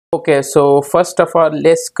Okay, so first of all,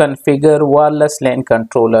 let's configure wireless LAN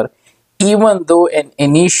controller. Even though in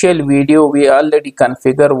initial video we already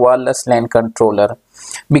configure wireless LAN controller,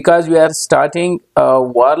 because we are starting a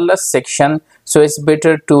wireless section, so it's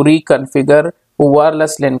better to reconfigure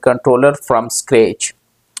wireless LAN controller from scratch.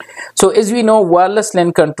 So as we know, wireless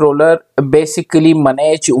LAN controller basically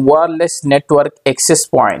manage wireless network access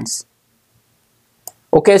points.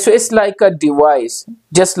 Okay, so it's like a device,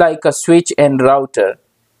 just like a switch and router,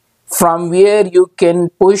 from where you can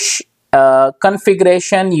push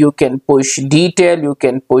configuration, you can push detail, you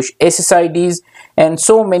can push SSIDs and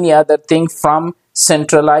so many other things from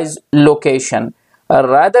centralized location,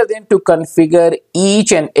 rather than to configure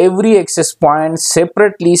each and every access point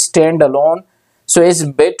separately standalone. So it's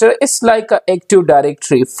better, it's like a active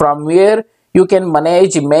directory from where you can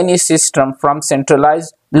manage many systems from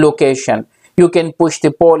centralized location. You can push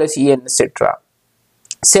the policy and etc.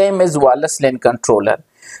 Same as wireless LAN controller.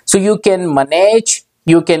 So you can manage,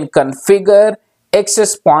 you can configure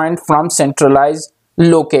access point from centralized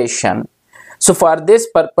location. So for this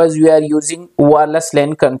purpose we are using wireless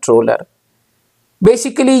LAN controller.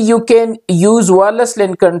 Basically you can use wireless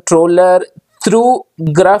LAN controller through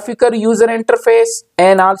graphical user interface,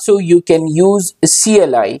 and also you can use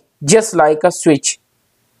CLI just like a switch.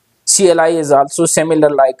 CLI is also similar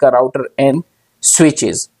like a router and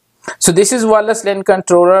switches. So this is wireless LAN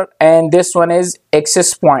controller and this one is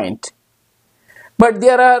access point. But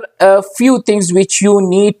there are a few things which you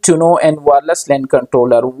need to know in wireless LAN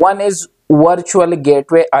controller. One is virtual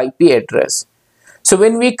gateway IP address. So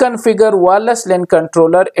when we configure wireless LAN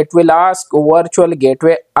controller, it will ask virtual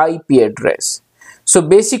gateway IP address. So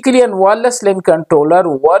basically in wireless LAN controller,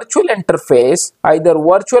 virtual interface, either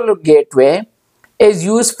virtual gateway, is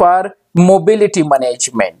used for mobility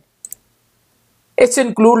management. It's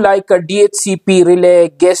include like a DHCP relay,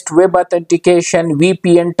 guest web authentication,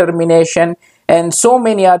 VPN termination, and so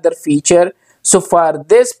many other features. So for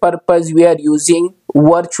this purpose, we are using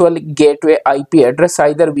virtual gateway IP address,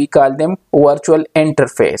 either we call them virtual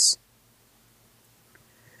interface.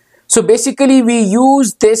 So basically we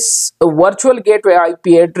use this virtual gateway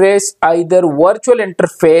IP address, either virtual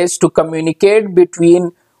interface, to communicate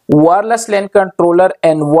between wireless LAN controller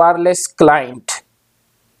and wireless client.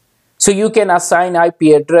 So you can assign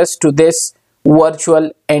IP address to this virtual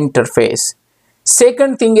interface.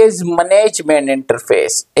 Second thing is management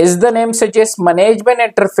interface. As the name suggests, management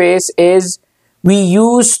interface is we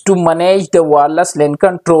use to manage the wireless LAN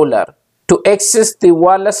controller, to access the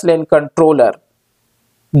wireless LAN controller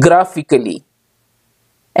graphically.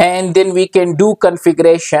 And then we can do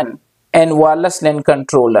configuration and wireless LAN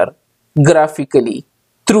controller graphically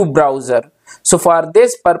through browser. So for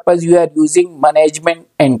this purpose we are using management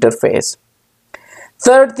interface.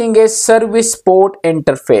 Third thing is service port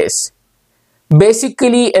interface.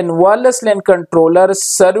 Basically in wireless LAN controller,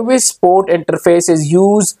 service port interface is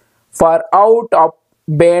used for out of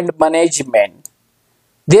band management.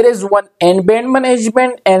 There is one in band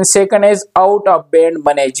management and second is out of band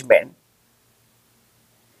management.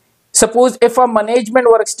 Suppose if a management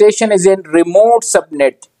workstation is in remote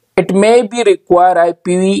subnet, it may be require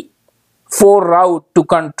IPv4 route to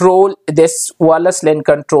control this wireless LAN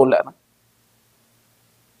controller,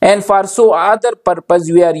 and for so other purpose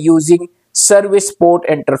we are using service port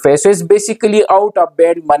interface. So it's basically out of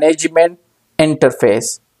band management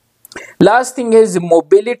interface. Last thing is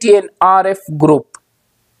mobility and RF group.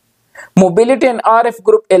 Mobility and RF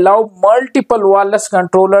group allow multiple wireless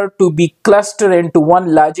controller to be clustered into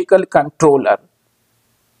one logical controller.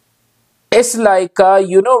 It's like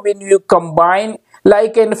when you combine,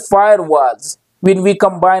 like in firewalls, when we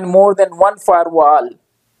combine more than one firewall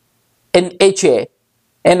in HA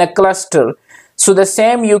in a cluster. So the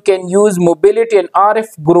same you can use mobility and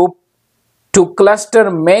RF group to cluster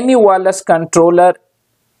many wireless controller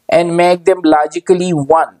and make them logically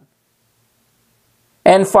one.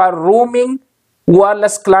 And for roaming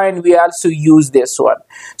wireless client we also use this one.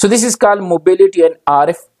 So this is called mobility and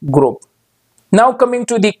RF group. Now coming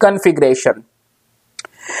to the configuration.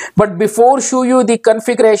 But before show you the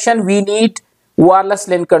configuration, we need wireless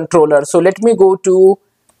LAN controller. So let me go to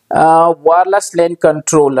wireless LAN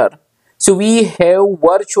controller. So we have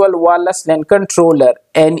virtual wireless LAN controller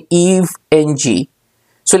and EVE-NG.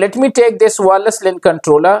 So let me take this wireless LAN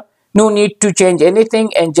controller. No need to change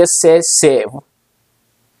anything and just say save.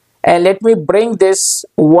 And let me bring this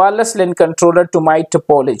wireless LAN controller to my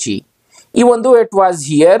topology. Even though it was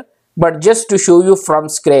here, but just to show you from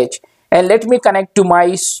scratch. And let me connect to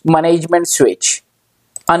my management switch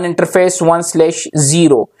on interface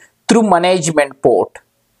 1/0 through management port.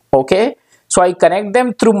 Okay, so I connect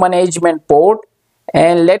them through management port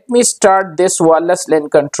and let me start this wireless LAN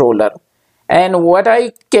controller. And what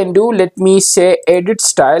I can do, let me say edit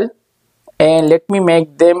style, and let me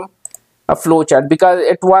make them a flowchart because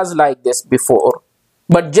it was like this before,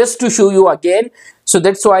 but just to show you again, so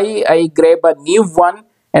that's why I grab a new one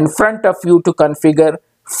in front of you to configure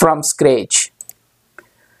from scratch.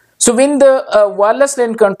 So when the wireless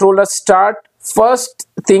LAN controller start, first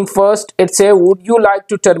thing first, it say would you like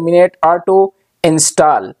to terminate auto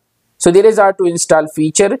install. So there is auto install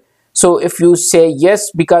feature. So if you say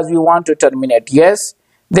yes because we want to terminate yes,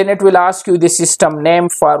 then it will ask you the system name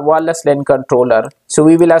for wireless LAN controller. So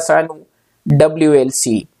we will assign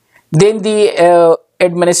WLC. Then the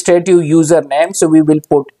administrative username, so we will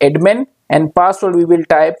put admin, and password we will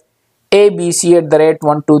type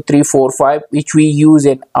abc@12345, which we use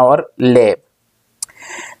in our lab.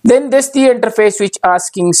 Then this the interface which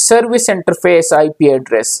asking service interface IP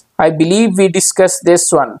address. I believe we discussed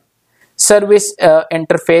this one, service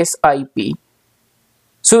interface IP.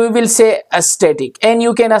 So we will say a static, and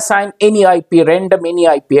you can assign any IP, random any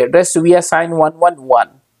IP address. So we assign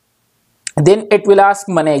 111. Then it will ask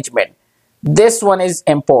management. This one is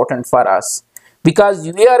important for us because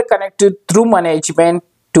we are connected through management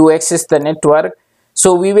to access the network.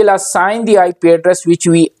 So we will assign the IP address which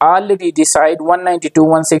we already decide,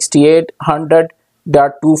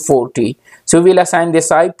 192.168.100.240. So we will assign this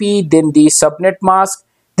IP, then the subnet mask,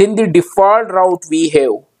 then the default route we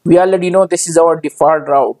have. We already know this is our default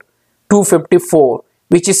route 254,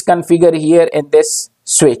 which is configured here in this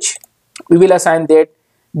switch. We will assign that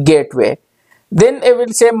gateway. Then it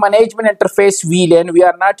will say management interface VLAN. We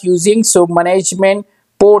are not using, so management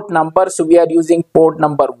port number, so we are using port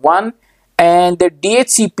number 1, and the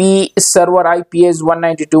DHCP server IP is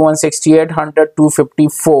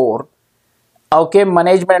 192.168.100.254. Okay,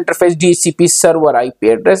 management interface DHCP server IP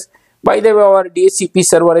address. By the way, our DHCP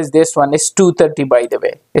server is this one, is 230, by the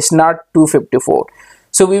way, it's not 254.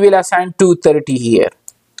 So we will assign 230 here.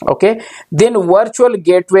 Okay, then virtual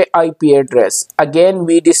gateway IP address. Again,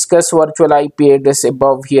 we discuss virtual IP address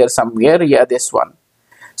above here somewhere. Yeah, this one.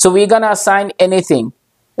 So we're gonna assign anything.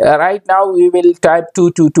 Right now we will type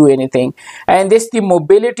 222 anything, and this the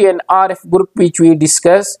mobility and RF group which we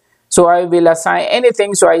discuss. So I will assign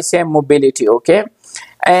anything, so I say mobility. Okay,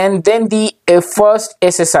 and then the first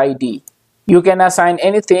SSID, you can assign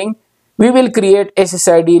anything. We will create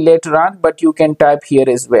SSID later on, but you can type here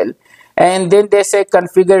as well. And then they say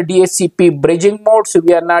configure DHCP bridging mode, so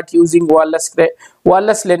we are not using wireless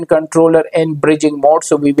LAN controller in bridging mode,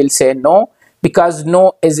 so we will say no, because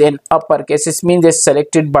no is in uppercase. It means it's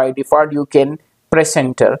selected by default. You can press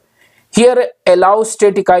enter. Here allow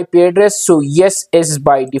static IP address, so yes is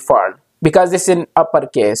by default because it's in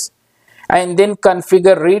uppercase. And then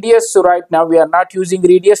configure radius, so right now we are not using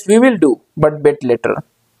radius. We will do, but bit later.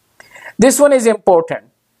 This one is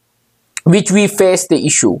important, which we face the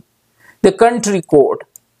issue. The country code.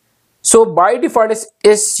 So by default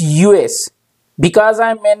is US. Because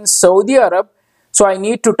I'm in Saudi Arab, so I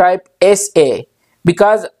need to type SA,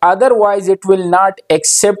 because otherwise it will not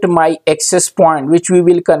accept my access point, which we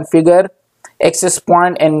will configure access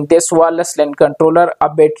point in this wireless LAN controller a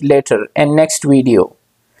bit later in next video.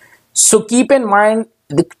 So keep in mind,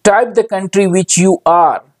 type the country which you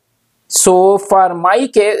are. So for my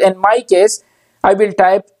case, in my case, I will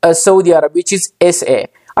type Saudi Arab, which is SA.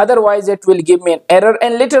 Otherwise it will give me an error,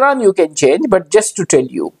 and later on you can change, but just to tell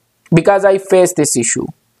you, because I face this issue.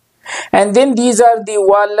 And then these are the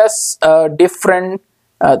wireless different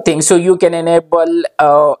things. So you can enable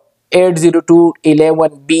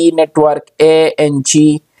 802.11b network A and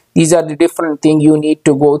G. These are the different things you need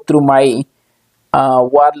to go through my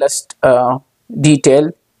wireless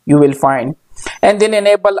detail, you will find. And then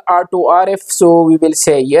enable R2 RF, so we will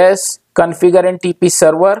say yes. Configure NTP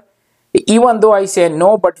server, even though I say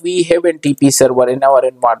no, but we have NTP server in our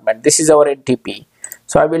environment. This is our NTP.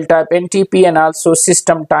 So I will type NTP, and also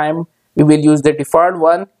system time we will use the default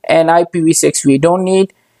one, and IPv6 we don't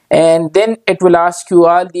need. And then it will ask you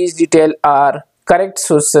all these details are correct,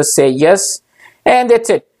 so say yes, and that's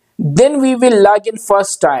it. Then we will log in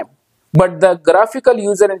first time, but the graphical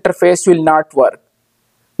user interface will not work.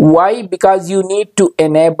 Why? Because you need to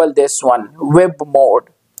enable this one, web mode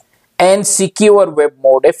and secure web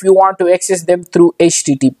mode, if you want to access them through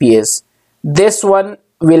HTTPS. This one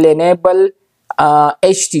will enable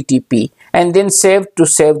HTTP, and then save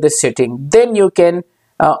the setting. Then you can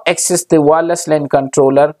access the wireless LAN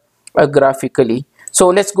controller graphically. So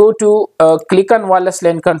let's go to click on wireless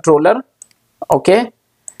LAN controller. Okay,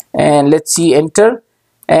 and let's see, enter,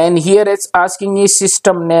 and here it's asking me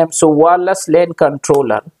system name, so wireless LAN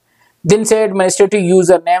controller. Then say administrative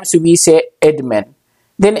username, so we say admin.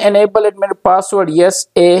 Then enable admin password, yes,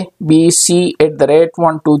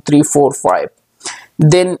 abc@12345.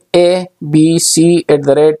 Then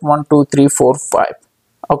abc@12345.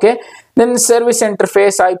 Okay, then service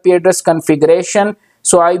interface IP address configuration.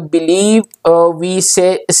 So I believe we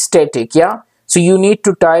say static. Yeah, so you need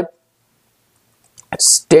to type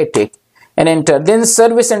static and enter. Then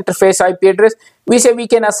service interface IP address, we say we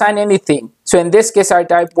can assign anything. So in this case I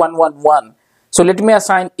type 111. So let me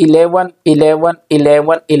assign 11 11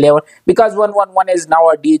 11 11 because 111 is now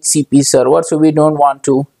a DHCP server, so we don't want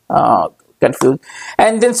to confuse.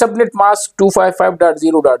 And then subnet mask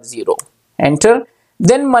 255.0.0, enter.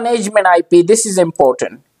 Then management IP, this is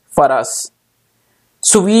important for us.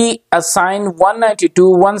 So we assign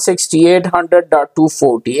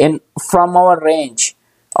 192.168.100.240, and from our range,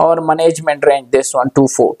 our management range, this one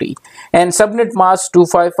 240, and subnet mask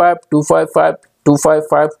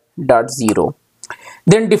 255.255.255.0.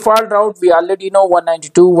 Then default route we already know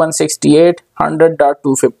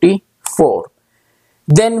 192.168.100.254.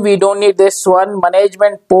 Then we don't need this one,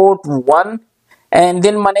 management port 1, and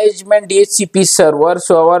then management DHCP server.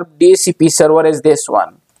 So our DHCP server is this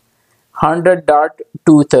one,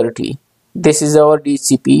 100.230. This is our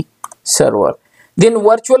DHCP server. Then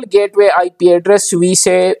virtual gateway IP address, we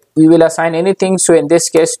say we will assign anything. So in this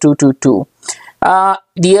case 222.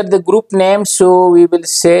 Here the group name, so we will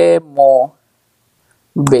say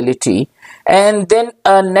mobility. And then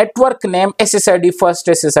a network name, SSID, first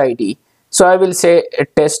SSID. So I will say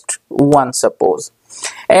test 1, suppose.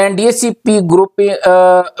 And DHCP group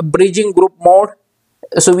bridging group mode,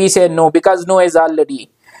 so we say no because no is already.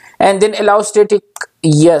 And then allow static,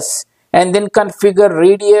 yes. And then configure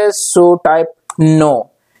radius, so type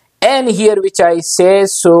no. And here which I say,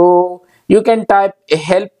 so you can type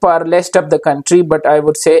help for rest of the country, but I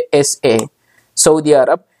would say SA, Saudi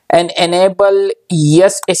Arab. And enable,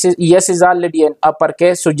 yes, yes is already an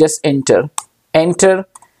uppercase, so just enter, enter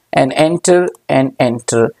and enter and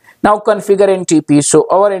enter. Now configure NTP. So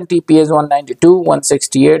our NTP is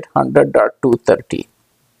 192.168.100.230.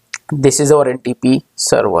 This is our NTP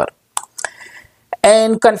server.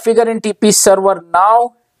 And configure NTP server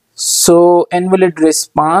now. So invalid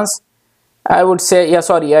response, I would say, yeah,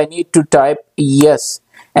 sorry, I need to type yes,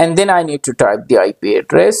 and then I need to type the IP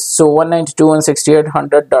address. So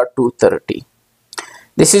 192.168.100.230.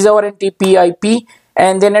 This is our NTP IP.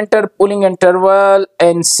 And then enter polling interval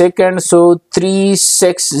and second, so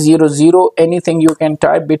 3600, anything you can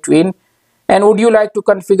type between. And would you like to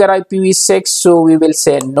configure IPv6? So we will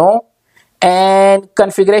say no. And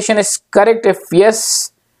configuration is correct. If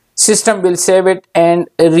yes, system will save it and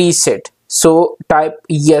reset. So type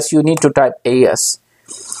yes, you need to type a yes.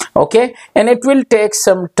 Okay, and it will take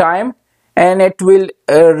some time and it will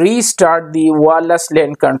restart the wireless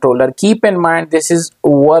LAN controller. Keep in mind, this is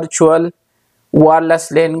virtual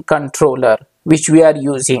wireless LAN controller which we are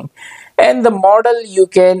using, and the model you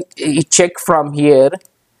can check from here.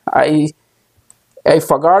 I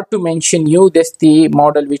forgot to mention you this, the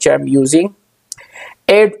model which I am using,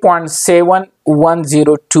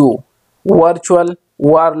 8.7102 virtual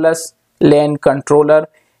wireless LAN controller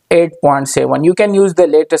 8.7. You can use the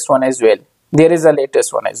latest one as well. There is a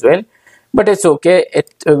latest one as well, but it's okay.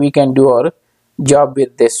 We can do our job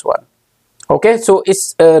with this one. Okay, so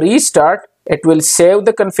it's a restart. It will save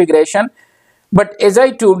the configuration, but as I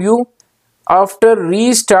told you, after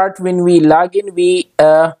restart, when we log in, we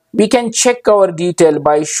can check our detail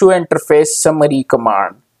by show interface summary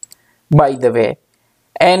command, by the way,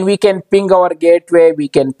 and we can ping our gateway, we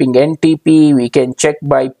can ping NTP, we can check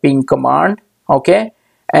by ping command. Okay,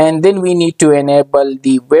 and then we need to enable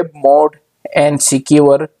the web mode and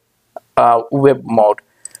secure web mode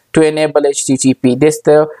to enable HTTP. This is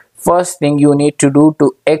the first thing you need to do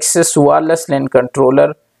to access wireless LAN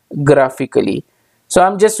controller graphically. So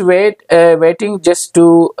I'm just waiting just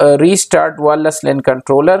to restart wireless LAN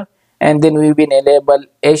controller, and then we will enable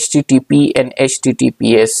HTTP and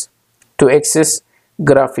HTTPS to access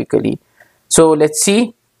graphically. So let's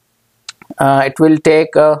see. It will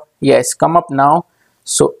take yes, come up now.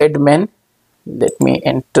 So admin, let me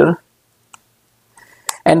enter,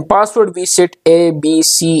 and password we set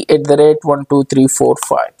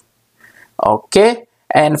abc@12345. Okay,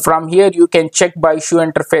 and from here you can check by show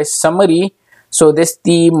interface summary. So this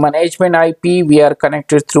the management IP, we are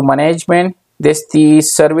connected through management. This the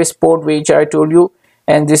service port which I told you,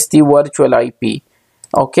 and this the virtual IP.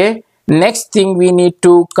 Okay, next thing we need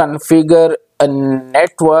to configure a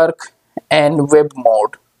network and web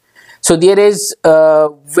mode. So there is a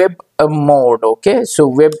web mode. Okay, so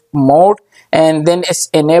web mode, and then it's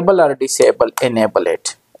enable or disable. Enable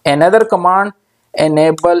it. Another command,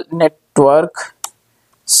 enable network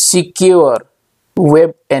secure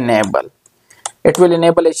web enable. It will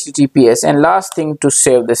enable HTTPS. And last thing, to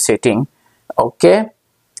save the setting. Okay,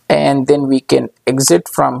 and then we can exit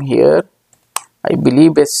from here. I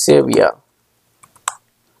believe it's save. Yeah.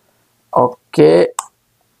 Okay,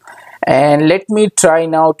 and let me try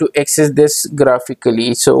now to access this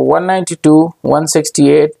graphically. So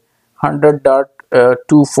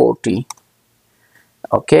 192.168.100.240.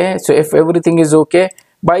 okay, so if everything is okay,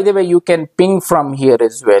 by the way, you can ping from here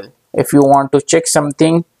as well if you want to check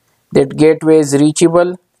something. That gateway is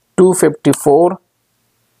reachable 254.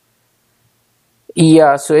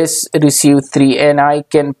 Yeah, so it's received 3, and I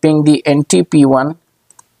can ping the NTP one.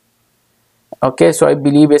 Okay, so I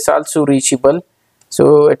believe it's also reachable,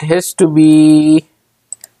 so it has to be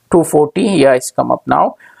 240. Yeah, it's come up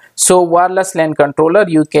now. So wireless LAN controller,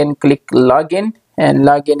 you can click login, and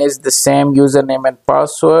login is the same username and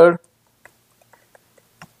password.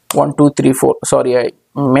 1234, sorry, I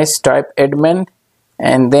mistyped admin,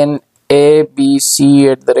 and then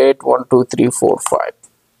abc@12345,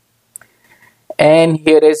 and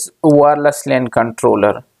here is wireless LAN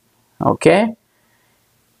controller. Okay,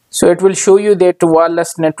 so it will show you that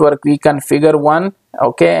wireless network we configure 1.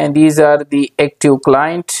 Okay, and these are the active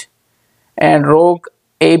client and rogue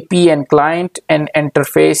AP and client, and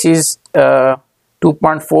interfaces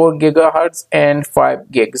 2.4 gigahertz and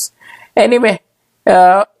 5 gigs. Anyway,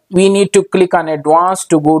 we need to click on advanced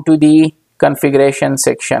to go to the configuration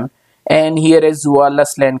section, and here is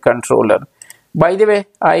wireless LAN controller. By the way,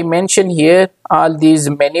 I mentioned here all these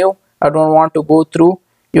menu. I don't want to go through.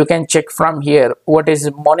 You can check from here what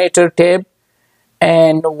is monitor tab,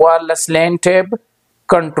 and wireless LAN tab,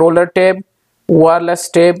 controller tab, wireless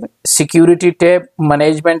tab, security tab,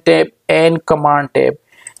 management tab, and command tab.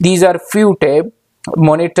 These are few tab: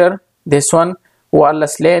 monitor, this one,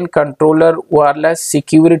 wireless LAN, controller, wireless,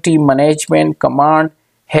 security, management, command,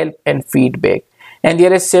 help, and feedback. And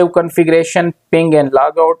there is save configuration, ping and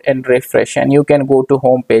logout, and refresh, and you can go to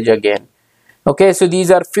home page again. Okay, so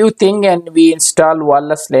these are few things, and we install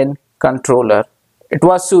wireless LAN controller. It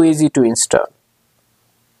was so easy to install.